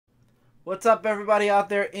What's up, everybody out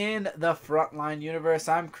there in the Frontline universe?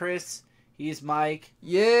 I'm Chris. He's Mike.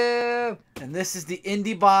 Yeah! And this is the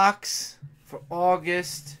IndieBox for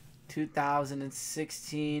August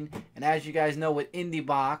 2016. And as you guys know with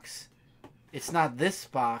IndieBox, it's not this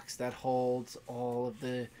box that holds all of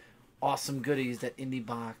the awesome goodies that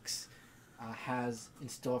IndieBox has in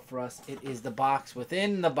store for us. It is the box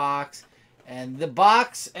within the box. And the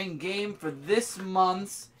box and game for this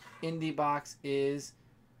month's IndieBox is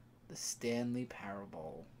the Stanley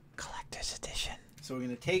Parable Collector's Edition. So we're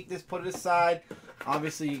going to take this, put it aside.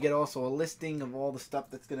 Obviously, you get also a listing of all the stuff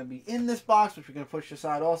that's going to be in this box, which we're going to push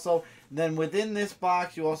aside also. Then within this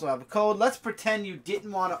box, you also have a code. Let's pretend you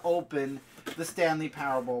didn't want to open the Stanley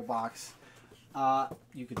Parable box.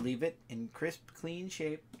 You could leave it in crisp, clean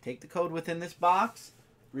shape. Take the code within this box.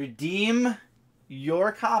 Redeem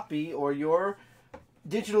your copy or your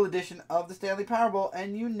digital edition of the Stanley Parable,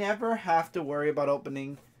 and you never have to worry about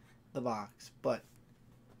opening the box. But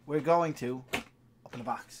we're going to open the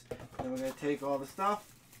box. Then we're going to take all the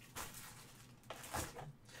stuff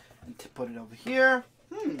and put it over here.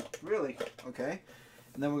 Really? Okay.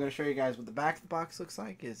 And then we're going to show you guys what the back of the box looks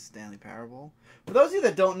like. It's Stanley Parable. For those of you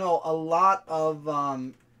that don't know, a lot of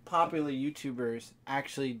popular YouTubers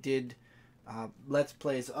actually did Let's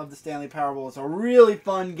Plays of the Stanley Parable. It's a really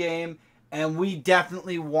fun game, and we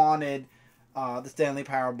definitely wanted the Stanley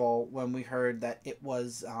Parable when we heard that it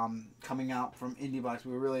was coming out from IndieBox.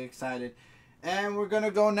 We were really excited. And we're going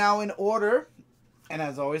to go now in order. And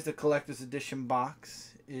as always, the Collector's Edition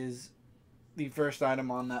box is the first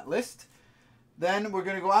item on that list. Then we're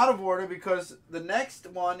going to go out of order because the next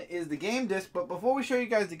one is the game disc. But before we show you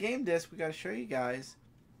guys the game disc, we got to show you guys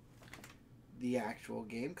the actual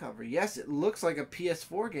game cover. Yes, it looks like a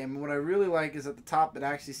PS4 game. And what I really like is at the top it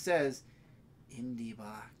actually says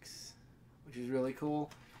IndieBox, which is really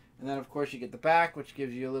cool. And then, of course, you get the back, which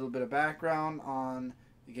gives you a little bit of background on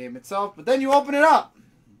the game itself. But then you open it up.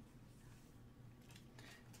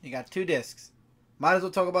 You got two discs. Might as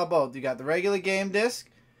well talk about both. You got the regular game disc.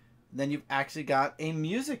 Then you've actually got a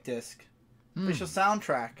music disc. Official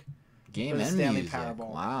soundtrack. Game for the and Stanley music.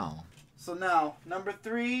 Parable. Wow. So now, number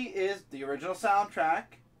 3 is the original soundtrack.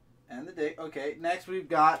 And the date. Okay, next we've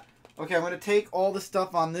got... Okay, I'm going to take all the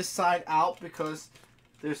stuff on this side out because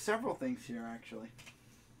there's several things here, actually.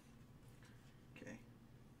 Okay.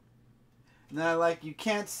 And then you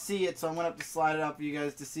can't see it, so I'm going to have to slide it out for you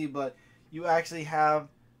guys to see, but you actually have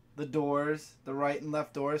the doors, the right and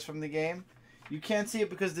left doors from the game. You can't see it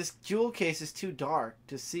because this jewel case is too dark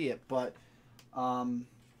to see it, but,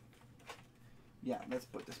 yeah, let's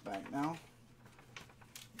put this back now.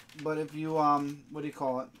 But if you, what do you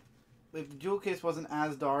call it? If the jewel case wasn't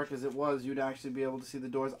as dark as it was, you'd actually be able to see the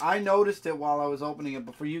doors. I noticed it while I was opening it,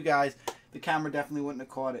 but for you guys, the camera definitely wouldn't have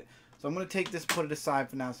caught it. So I'm going to take this, put it aside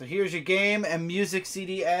for now. So here's your game and music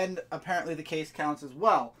CD, and apparently the case counts as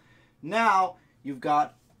well. Now, you've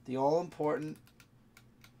got the all-important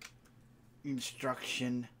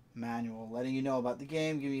instruction manual, letting you know about the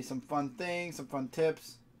game, giving you some fun things, some fun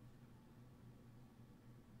tips.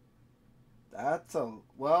 That's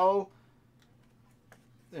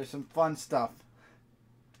there's some fun stuff.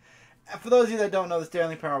 And for those of you that don't know, the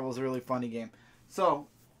Stanley Parable is a really funny game. So,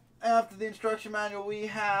 after the instruction manual, we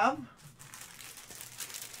have...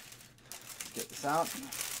 Let's get this out.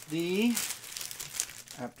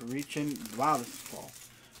 After reaching... Wow, this is full.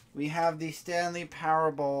 We have the Stanley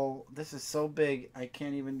Parable. This is so big, I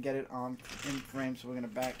can't even get it on in frame, so we're going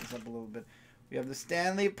to back this up a little bit. We have the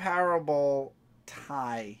Stanley Parable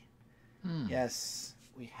tie. Yes,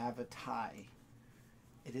 we have a tie.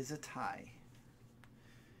 It is a tie.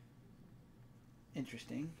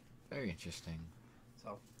 Interesting. Very interesting.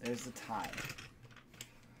 So, there's the tie.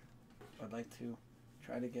 I'd like to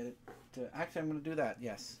try to get it to... Actually, I'm going to do that,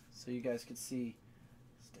 yes. So you guys can see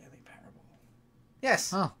Stanley Parable.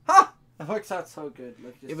 Yes! Huh. Ha! That works out so good.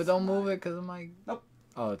 Yeah, but don't move it because of my... Nope.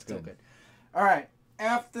 Oh, it's Still good. good. Alright,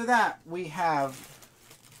 after that, we have...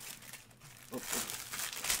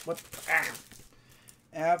 What?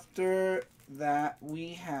 After that, we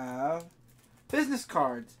have business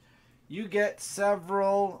cards. You get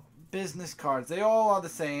several business cards. They all are the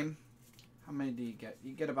same. How many do you get?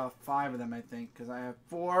 You get about 5 of them, I think, because I have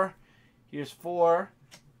 4. Here's 4.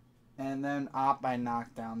 And then I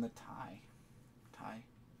knocked down the tie. Tie.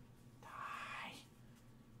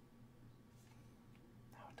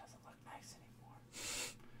 Now it doesn't look nice anymore.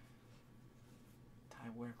 Tie,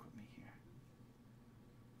 work with me here.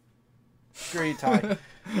 Screw you, Ty.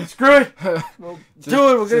 Screw it. We'll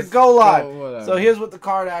do it. We're going to go live. So here's what the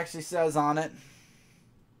card actually says on it.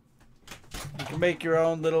 You can make your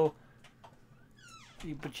own little...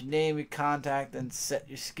 You put your name, your contact, and set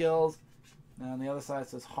your skills. And on the other side it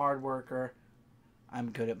says hard worker.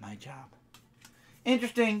 I'm good at my job.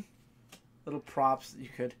 Interesting little props that you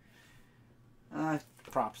could.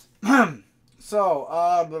 Props. So,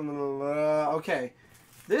 okay.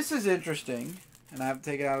 This is interesting, and I have to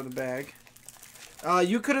take it out of the bag.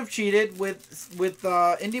 You could have cheated with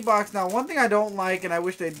IndieBox. Now, one thing I don't like, and I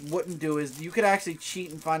wish they wouldn't do, is you could actually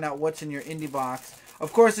cheat and find out what's in your IndieBox.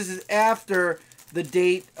 Of course, this is after the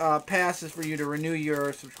date passes for you to renew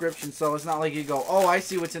your subscription, so it's not like you go, oh, I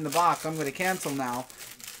see what's in the box, I'm going to cancel now.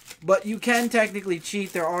 But you can technically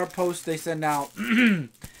cheat. There are posts they send out,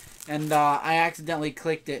 and I accidentally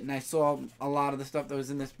clicked it, and I saw a lot of the stuff that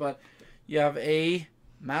was in this, but you have a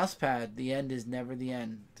mouse pad. The end is never the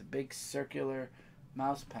end. It's a big circular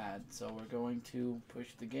mouse pad. So we're going to push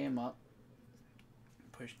the game up,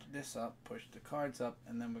 push this up, push the cards up,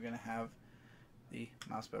 and then we're going to have the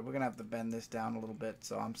mouse pad. We're going to have to bend this down a little bit.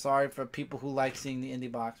 So I'm sorry for people who like seeing the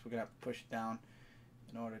IndieBox. We're going to have to push it down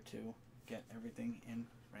in order to get everything in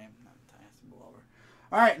frame. Not tie this symbol over.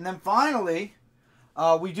 All right, and then finally,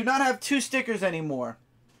 we do not have 2 stickers anymore.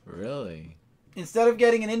 Really? Instead of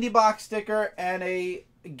getting an IndieBox sticker and a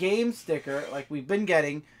game sticker like we've been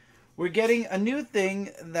getting, we're getting a new thing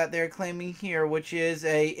that they're claiming here, which is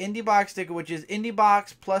a IndieBox sticker, which is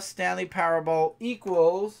IndieBox plus Stanley Parable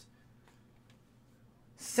equals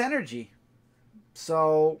Synergy.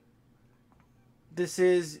 So this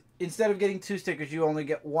is, instead of getting 2 stickers, you only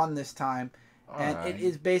get 1 this time. And it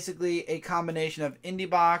is basically a combination of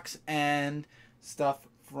IndieBox and stuff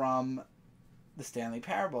from the Stanley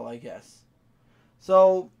Parable, I guess.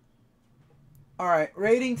 So, alright,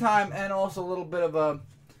 rating time and also a little bit of a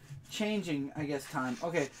changing, I guess, time.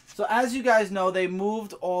 Okay, so as you guys know, they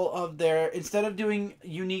moved all of their, instead of doing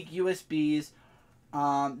unique USBs,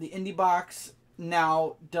 the IndieBox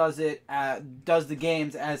now does the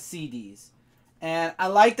games as CDs. And I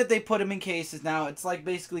like that they put them in cases now. It's like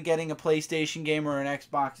basically getting a PlayStation game or an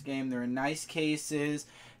Xbox game. They're in nice cases.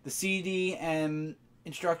 The CD and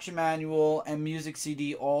instruction manual and music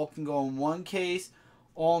CD all can go in one case,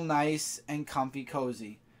 all nice and comfy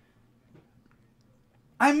cozy.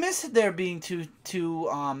 I miss there being two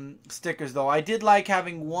stickers though. I did like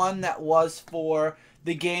having one that was for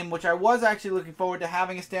the game, which I was actually looking forward to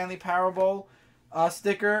having a Stanley Parable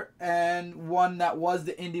sticker, and one that was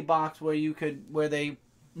the IndieBox where they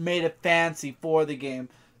made it fancy for the game.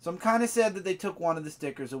 So I'm kind of sad that they took one of the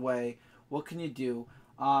stickers away. What can you do?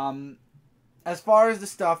 As far as the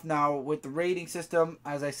stuff now with the rating system,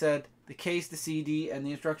 as I said, the case, the CD, and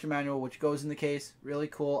the instruction manual, which goes in the case, really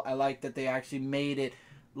cool. I like that they actually made it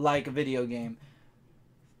like a video game.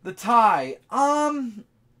 The tie,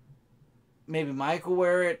 maybe Mike will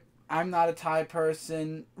wear it. I'm not a tie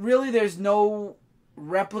person. Really, there's no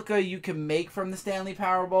replica you can make from the Stanley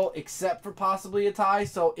Parable except for possibly a tie,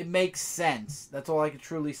 so it makes sense. That's all I can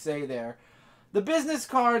truly say there. The business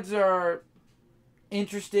cards are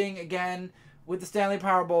interesting. Again, with the Stanley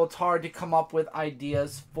Parable, it's hard to come up with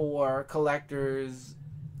ideas for collectors'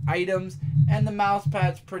 items, and the mouse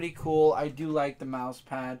pad's pretty cool. I do like the mouse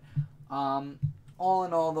pad. All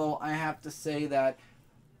in all, though, I have to say that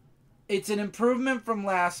it's an improvement from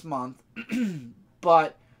last month,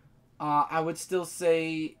 but I would still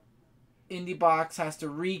say IndieBox has to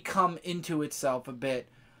re-come into itself a bit,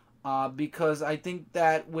 because I think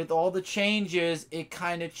that with all the changes, it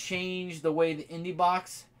kind of changed the way the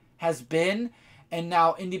IndieBox has been, and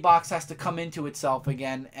now IndieBox has to come into itself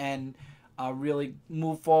again and really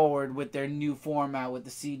move forward with their new format with the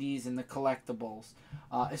CDs and the collectibles.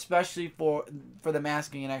 Especially for them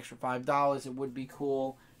asking an extra $5, it would be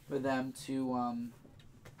cool for them to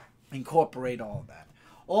incorporate all of that.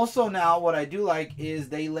 Also now, what I do like is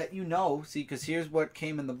they let you know, see, because here's what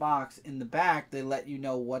came in the box. In the back, they let you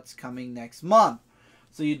know what's coming next month.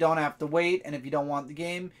 So you don't have to wait, and if you don't want the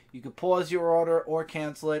game, you could pause your order or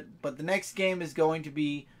cancel it. But the next game is going to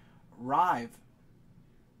be Rive,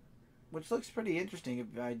 which looks pretty interesting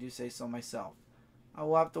if I do say so myself. I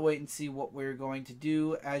will have to wait and see what we're going to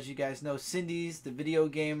do. As you guys know, Cindy's the video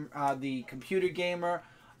game, the computer gamer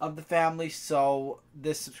of the family, so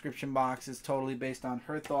this subscription box is totally based on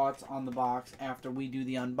her thoughts on the box after we do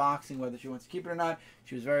the unboxing, whether she wants to keep it or not.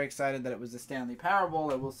 She was very excited that it was the Stanley Parable,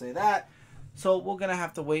 I will say that. So we're going to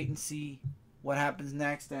have to wait and see what happens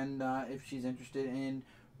next, and if she's interested in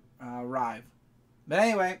Rive. But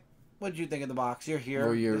anyway, what did you think of the box? You're here.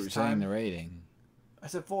 Or you're saying the rating. I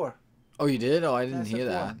said 4. Oh, you did? Oh, I didn't hear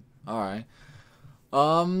that. Alright.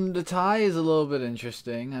 The tie is a little bit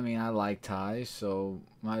interesting. I mean, I like ties, so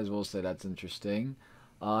might as well say that's interesting.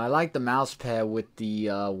 I like the mouse pad with the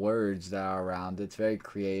words that are around. It's very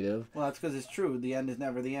creative. Well, that's because it's true. The end is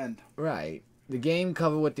never the end. Right. The game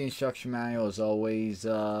cover with the instruction manual is always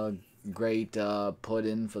great put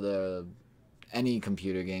in for any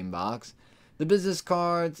computer game box. The business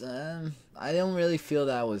cards, I don't really feel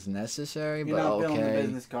that was necessary. You're but not okay. feeling the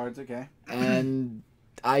business cards, okay. And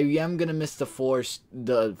I am gonna miss the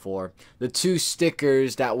two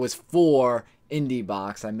stickers that was for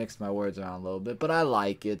IndieBox. I mixed my words around a little bit, but I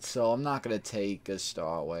like it, so I'm not gonna take a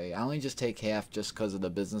star away. I only just take half just because of the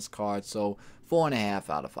business card, so 4.5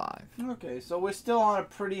 out of 5. Okay, so we're still on a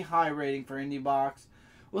pretty high rating for IndieBox.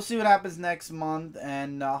 We'll see what happens next month,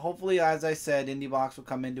 and hopefully, as I said, IndieBox will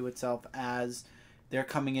come into itself as they're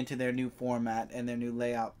coming into their new format and their new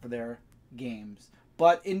layout for their games.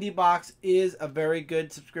 But IndieBox is a very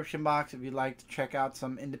good subscription box if you'd like to check out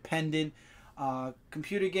some independent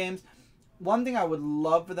computer games. One thing I would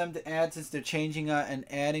love for them to add, since they're changing and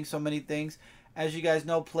adding so many things, as you guys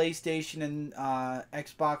know, PlayStation and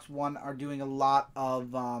Xbox One are doing a lot of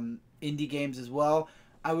indie games as well.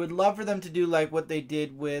 I would love for them to do like what they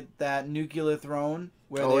did with that Nuclear Throne,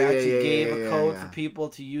 where they actually gave a code for people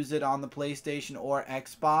to use it on the PlayStation or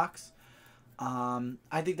Xbox.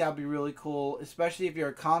 I think that would be really cool, especially if you're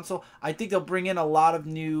a console. I think they'll bring in a lot of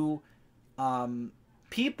new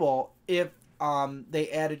people if they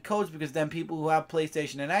added codes, because then people who have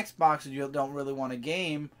PlayStation and Xbox and don't really want a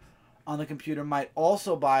game on the computer might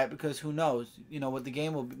also buy it, because who knows, what the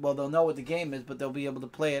game will be. Well, they'll know what the game is, but they'll be able to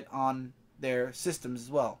play it on their systems as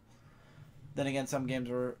well. Then again, some games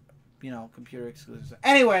are, computer exclusive.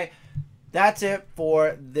 Anyway, that's it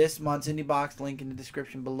for this month's IndieBox. Link in the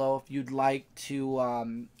description below if you'd like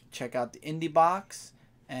to check out the IndieBox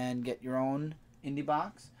and get your own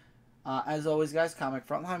IndieBox. As always, guys, Comic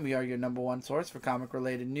Frontline, we are your #1 source for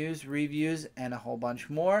comic-related news, reviews, and a whole bunch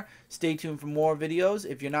more. Stay tuned for more videos.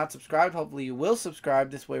 If you're not subscribed, hopefully you will subscribe.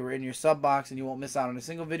 This way we're in your sub box and you won't miss out on a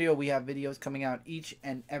single video. We have videos coming out each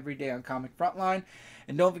and every day on Comic Frontline.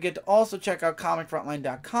 And don't forget to also check out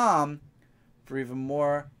comicfrontline.com for even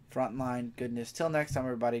more Frontline goodness. Till next time,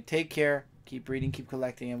 everybody, take care, keep reading, keep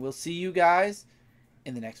collecting, and we'll see you guys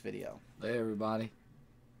in the next video. Hey, everybody.